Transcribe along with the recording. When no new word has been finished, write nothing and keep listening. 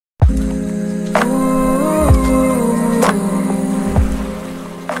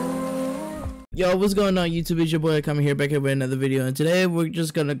Yo, what's going on YouTube? It's your boy coming here back here with another video, and today we're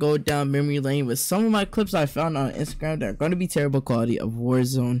just gonna go down memory lane with some of my clips I found on Instagram that are gonna be terrible quality of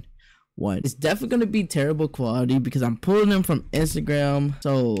Warzone 1. It's definitely gonna be terrible quality because I'm pulling them from Instagram,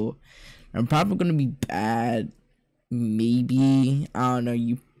 so I'm probably gonna be bad. Maybe, I don't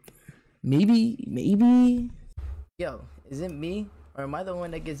know, maybe. Yo, is it me or am I the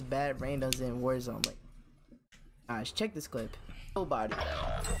one that gets bad randoms in Warzone? Like, gosh, check this clip. Nobody.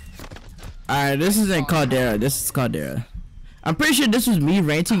 Alright, this isn't Caldera. This is Caldera. I'm pretty sure this was me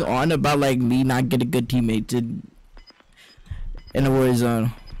ranting on about like me not getting good teammates in the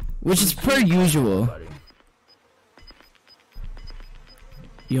Warzone, which is per usual.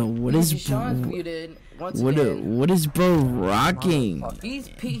 Yo, what is bro rocking?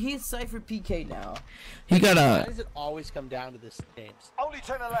 He's Cypher PK now. He got a. Why does it always come down to this games? Only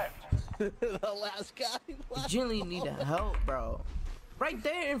turn left. The last guy. You genuinely need help, bro. Right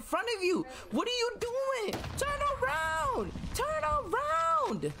there in front of you. What are you doing? Turn around. Turn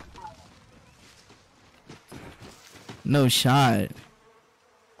around. No shot.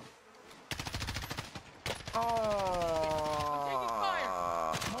 Oh.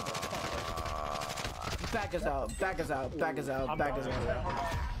 Back us out. Back us out. Back us out. Back us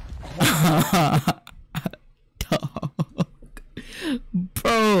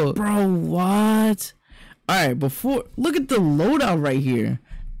out. Bro, what? Alright, before, look at the loadout right here.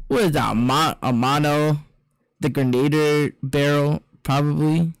 What is that? A mono? The Grenadier barrel,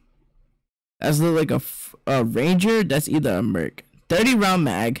 probably. That's look like a Ranger. That's either a Merc. 30 round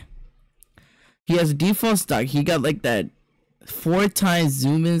mag. He has a default stock. He got like that 4 times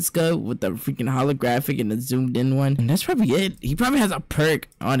zoom in scope with the freaking holographic and the zoomed in one. And that's probably it. He probably has a perk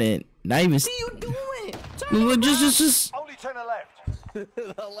on it. Not even. What are you doing? Look, just. Only turn left. The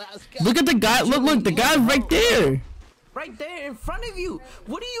last guy. Look at the guy. Look, the guy's right there. Right there in front of you.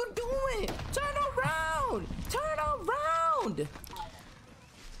 What are you doing? Turn around. Turn around.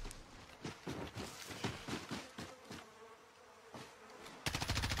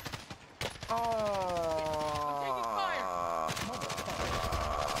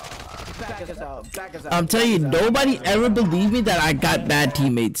 Back us out. Back us out. I'm telling you, nobody ever believed me that I got bad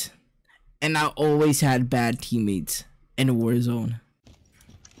teammates. And I always had bad teammates in Warzone.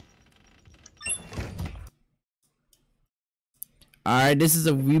 Alright, this is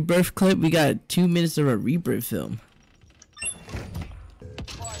a rebirth clip. We got 2 minutes of a rebirth film.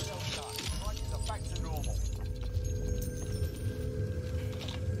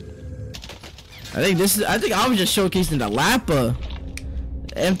 I think I was just showcasing the Lapa.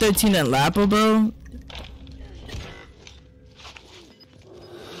 M13 and Lapa, bro.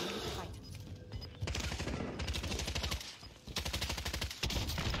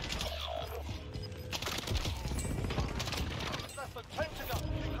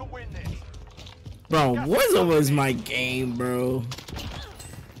 Bro, Warzone was my game, bro.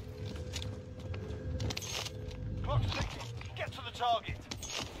 Clock's ticking. Get to the target.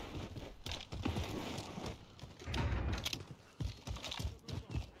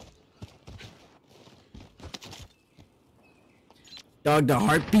 Dog, the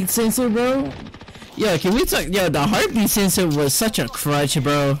heartbeat sensor, bro. Yo, can we talk? Yo, the heartbeat sensor was such a crutch,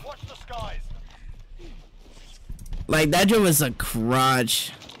 bro. Watch the skies. Like, that joke was a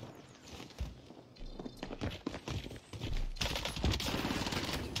crutch.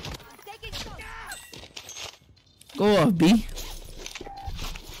 Go off, B.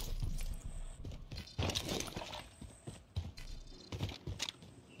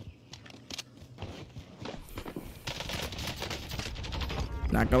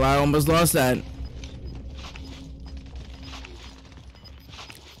 Not gonna lie, I almost lost that.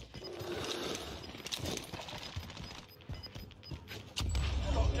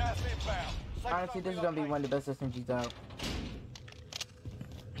 Honestly, this is gonna be one of the best SMGs out.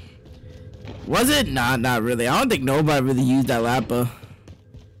 Was it? Nah, not really. I don't think nobody really used that Lapa.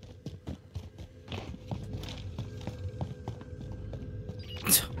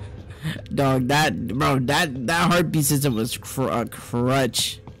 Dog, that heartbeat system was a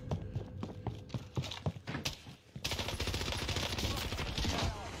crutch.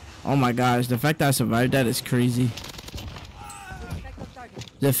 Oh my gosh, the fact that I survived that is crazy.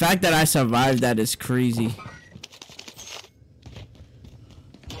 The fact that I survived that is crazy.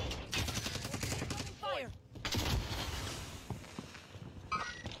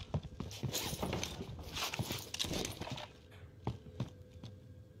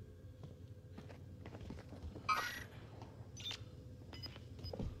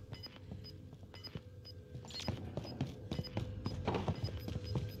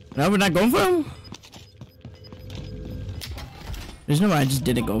 No, we're not going for him? There's no way I just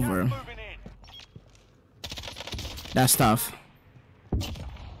didn't go for him. That's tough.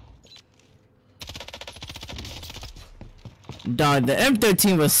 Dog, the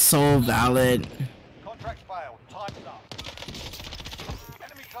M13 was so valid. Contract failed. Time's up.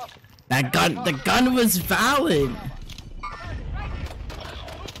 Enemy cluster. That gun, the gun was valid.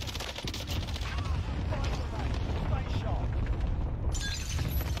 Stay sharp.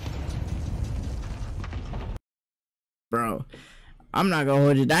 Bro, I'm not gonna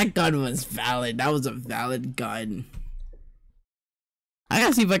hold you. That gun was valid. That was a valid gun. I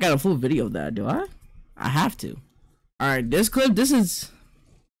gotta see if I got a full video of that. Do I? I have to. All right, this clip. This is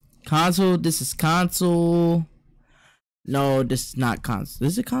console. This is console. No, this is not console.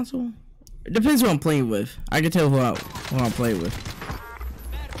 Is it console? It depends who I'm playing with. I can tell who I'm playing with.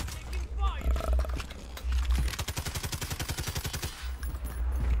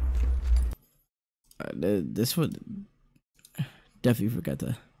 This one definitely forgot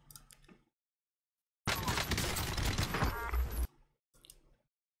to.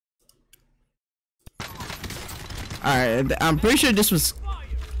 Alright, I'm pretty sure this was.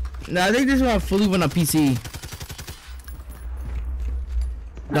 No, I think this one fully went on PC.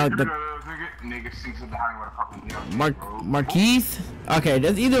 Markeith? Okay,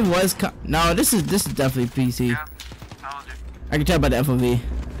 this either was. No, this is definitely PC. I can tell by the FOV.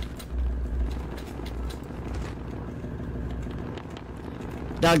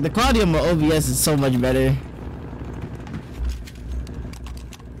 Dog, the quality of my OBS is so much better.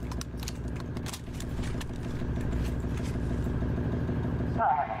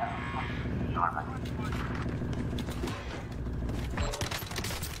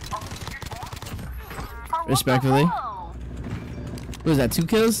 Respectfully. What was that, 2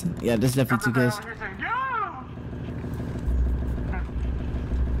 kills? Yeah, this is definitely 2 kills.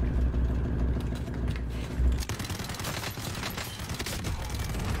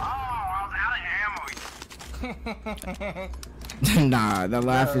 Nah, the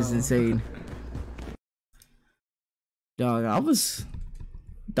laugh is insane. Dog, I was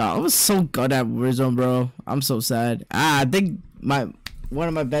so good at Warzone, bro. I'm so sad. I think one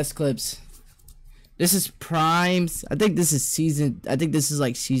of my best clips. This is Primes. I think this is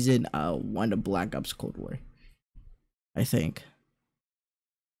like season 1 of Black Ops Cold War. I think.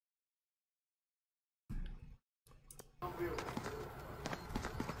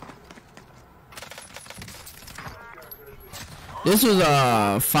 This was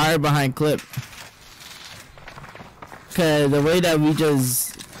a fire behind clip. Cause the way that we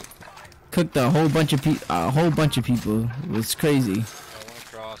just cooked a whole bunch of people was crazy.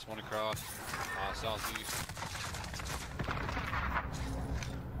 One across. Southeast.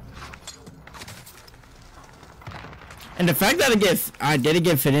 And the fact that I didn't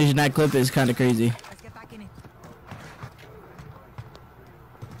get finished in that clip is kind of crazy. Let's get back in it.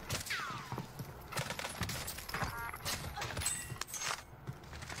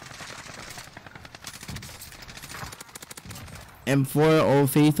 M4 Old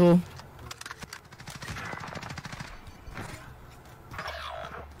Faithful.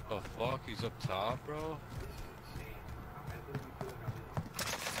 The fuck? He's up top, bro?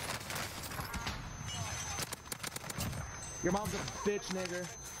 Your mom's a bitch, nigger.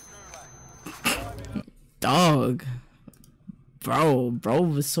 Dog. Bro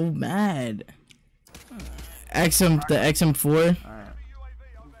was so mad. The XM4.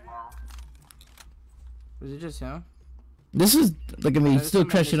 Was it just him? This is, look at me, still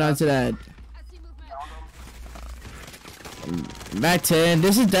crushing onto that. Mac 10.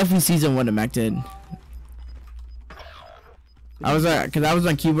 This is definitely season 1 of Mac 10. I was cause I was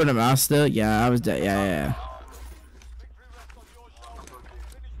on keyboard and mouse still. Yeah, I was yeah.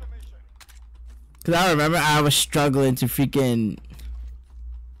 Cause I remember I was struggling to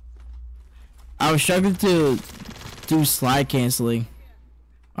do slide canceling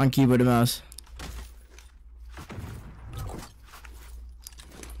on keyboard and mouse.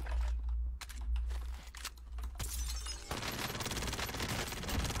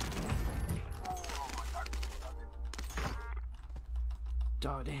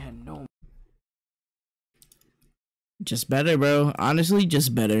 Dog, they had no. Just better, bro. Honestly,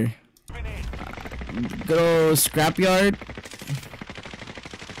 just better. Good old scrapyard.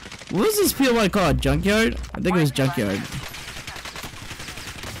 What was this POI called? Junkyard? I think it was Junkyard.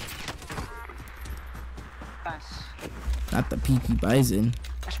 Nice. Not the Peaky Bison.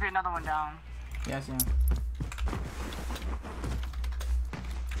 There should be another one down. Yes, yeah.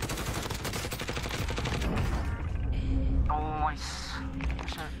 Nice.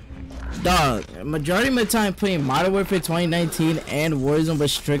 Dog, majority of my time playing Modern Warfare 2019 and Warzone, but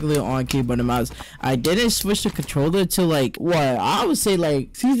strictly on keyboard and mouse. I didn't switch the controller to like what I would say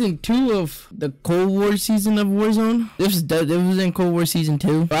like season 2 of the Cold War season of Warzone. This was in Cold War season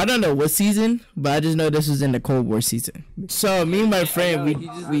 2. But I don't know what season, but I just know this was in the Cold War season. So me and my friend, he's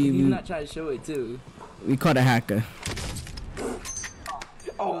not trying to show it too. We caught a hacker.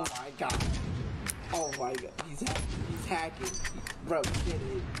 Oh my god. Oh my god. He's hacking. Bro, get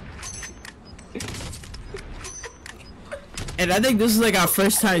it. And I think this is like our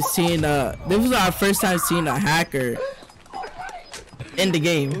first time seeing a hacker in the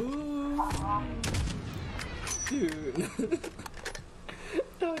game. Dude.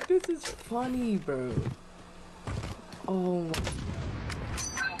 No, this is funny, bro. Oh my.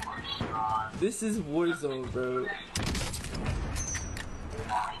 This is Warzone, bro.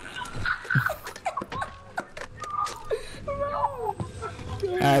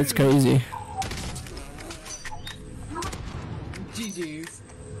 That's crazy. GG's.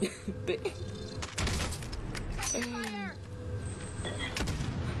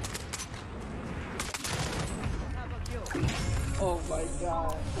 Oh my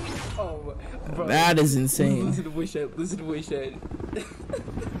god. Oh my, bro. That is insane. Listen to voice chat. Listen to voice chat.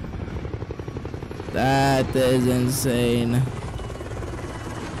 That is insane.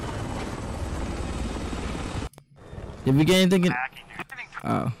 Did we get anything in?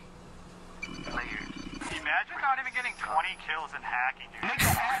 Oh. Imagine not even getting 20 kills in hacking, dude.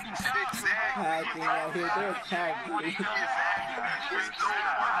 Hacking out here. They're hacking. You're so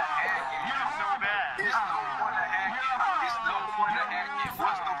bad. There's no point to hack. There's no point to hack.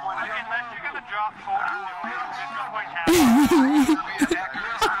 What's the point of hacking? Unless you're gonna drop 40 kills, there's no point hacking.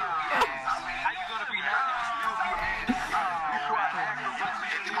 How you gonna be hacking? Still be hacking. You are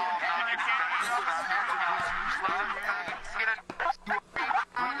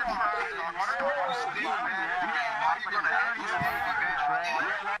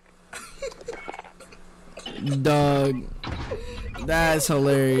Dog. That's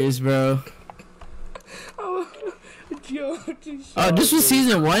hilarious, bro. Oh, this was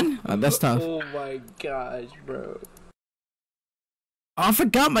season 1? Oh, that's tough. Oh my gosh, bro. Oh, I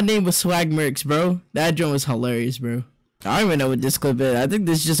forgot my name was Swag Mercs, bro. That joint was hilarious, bro. I don't even know what this clip is. I think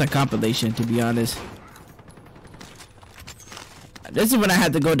this is just a compilation, to be honest. This is when I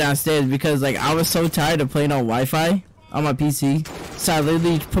had to go downstairs because, like, I was so tired of playing on Wi-Fi on my PC. So I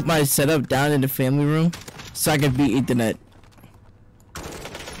literally put my setup down in the family room so I could beat Ethernet.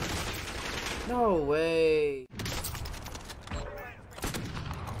 No way.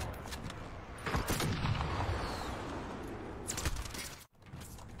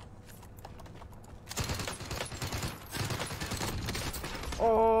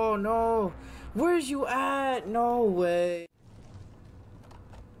 Oh no. Where's you at? No way.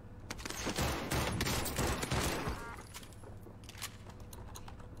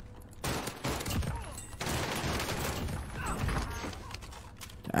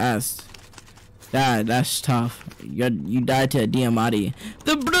 That's tough. You died to a DMRD.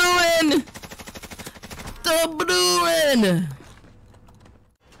 The Bruin! The Bruin!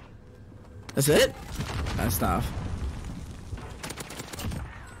 That's it? That's tough.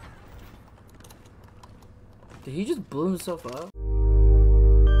 Did he just blow himself up?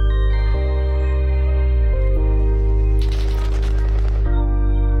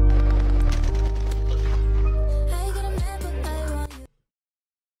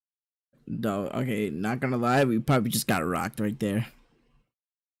 No, okay, not gonna lie, we probably just got rocked right there.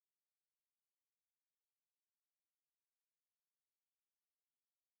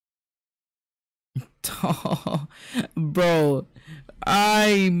 Bro,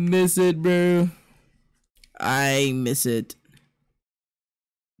 I miss it, bro. I miss it.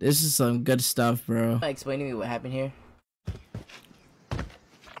 This is some good stuff, bro. Explain to me what happened here.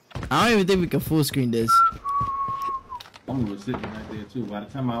 I don't even think we can full screen this. Homie was sitting right there too. By the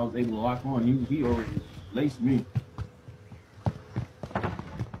time I was able to lock on, he already laced me.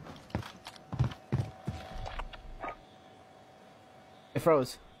 It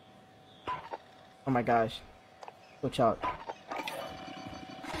froze. Oh my gosh. Go chalk.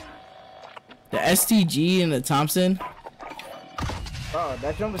 The STG and the Thompson. Bro,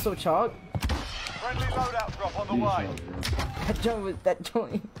 that jump was so chalk. friendly loadout drop on the way. That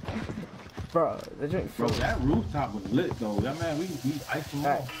joint. Bro, that joint Bro, froze. that rooftop was lit though. That man, we iced him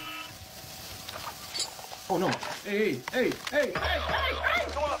Right. off. Oh no! Hey!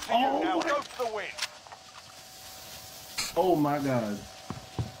 It's all up to you now. Go for the win. Oh my god!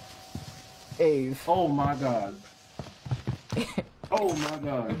 Ave. Oh my god! Oh my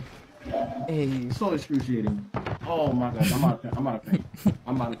god! Ave. So excruciating. Oh my god, I'm out of paint.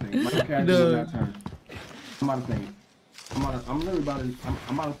 I'm out of paint. My cat No. did not turn. I'm out of paint. I'm literally about to,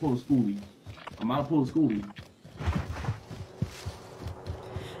 I'm out of pull a schoolie. I'm out of pull a schoolie.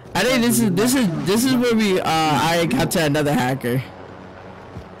 I think this is where we I encounter another hacker.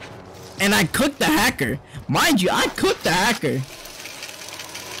 And I cooked the hacker. Mind you, I cooked the hacker.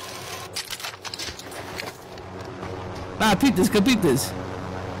 Nah, peep this, go peep this.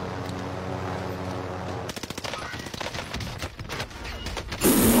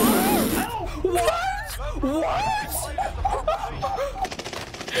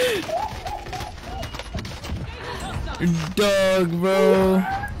 Dog, bro.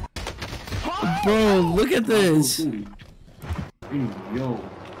 Bro, look at this. Yo.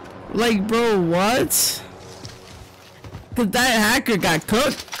 Like, bro, what? Cause that hacker got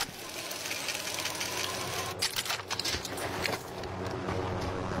cooked.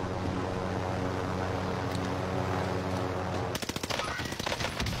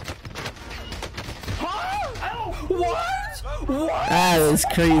 What? That is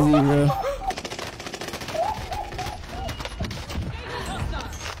crazy, bro.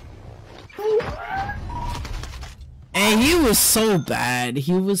 And he was so bad.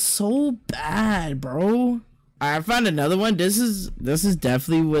 He was so bad, bro. I found another one. This is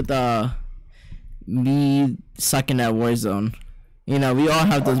definitely with me sucking at Warzone. You know, we all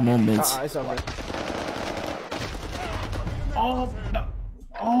have those moments. It's over. Oh, no.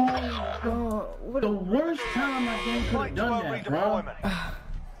 Oh, the worst time I game could have done that, bro.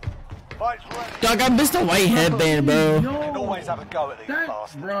 Dog, I missed a white headband, bro. Yo, Always have a go at these that,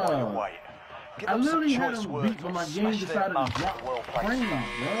 bastards bro. while you wait. Give I them some literally had choice him words beat, but or my smash game their decided to mum drop at well placed. frames, bro.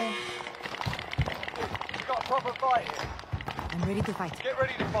 You've got a proper fight here. I'm ready to fight. Get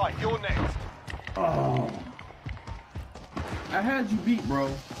ready to fight. You're next. Oh. I had you beat, bro.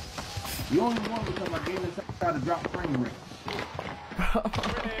 You only won because my game decided to drop frame rate. You're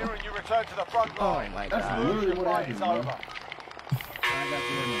in here and you return to the front line. Oh my That's god. literally what Fight happened, is bro. over. I got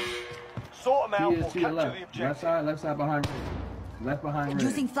you. Sort them out He or is to your capture the left. objective. Left side behind red. Left behind red.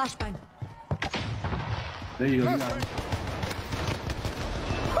 Using flashbang. There you go. You got it.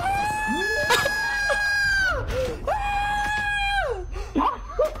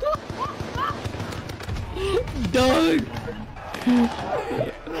 Dog.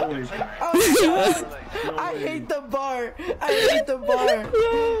 I hate the bar. I hate the bar.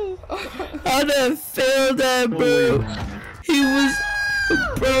 I done failed that, bro. He was,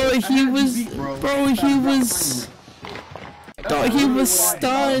 bro. He was, bro. He was. Dog, he was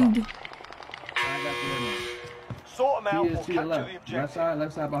stunned. Sort them out He or is to your capture the left. objective.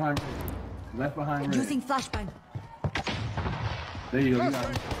 Left side behind red. Left behind red. Using flashbang. There you go. You got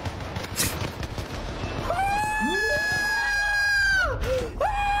it.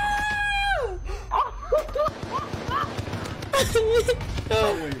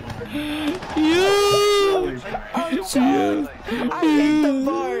 You. I hate the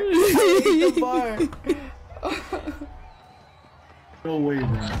bar. I hate the bar. No way,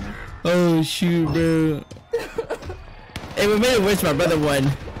 bro. Oh shoot, bro. Hey, we made it worse. My brother won.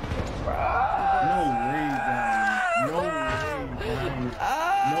 No way, bro. No way, bro.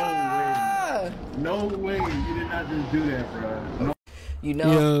 Ah! No way. You did not just do that, bro. No. You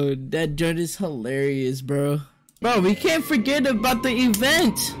know. Yo, that joint is hilarious, bro. Bro, we can't forget about the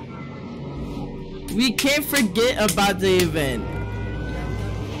event. We can't forget about the event.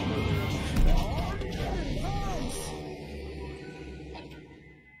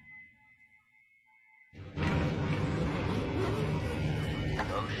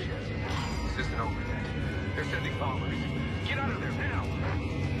 Oh shit. This isn't over yet. They're sending bombers. Get out of there now!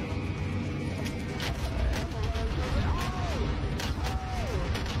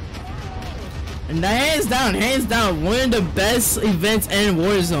 And hands down, one of the best events in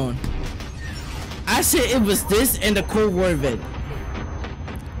Warzone. I said it was this and the Cold War event.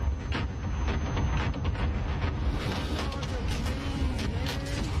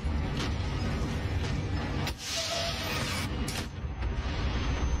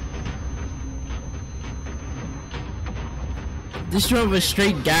 This drove was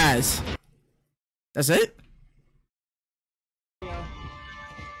straight gas. That's it?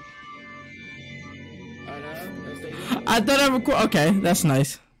 I thought I record. Okay, that's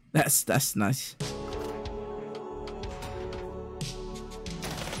nice. That's nice.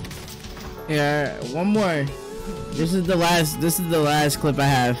 Yeah, one more. This is the last clip I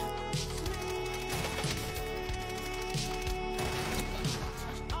have.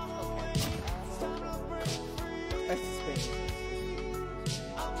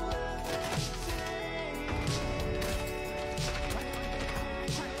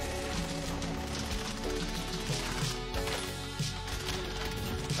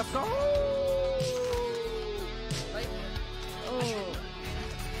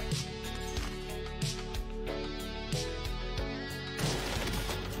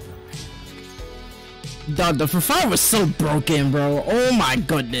 Dog, the Fafar was so broken, bro. Oh my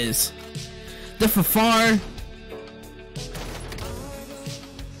goodness. The Fafar,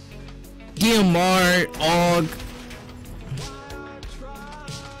 DMR, Og.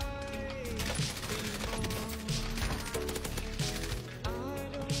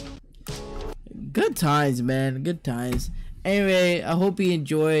 Good times, man. Good times. Anyway, I hope you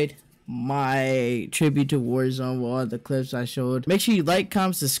enjoyed my tribute to Warzone with all the clips I showed. Make sure you like,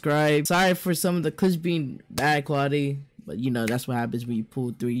 comment, subscribe. Sorry for some of the clips being bad quality, but you know that's what happens when you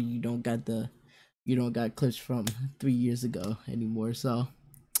pull 3. You don't got clips from 3 years ago anymore. So,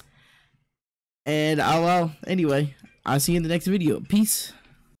 and well, anyway, I'll see you in the next video. Peace.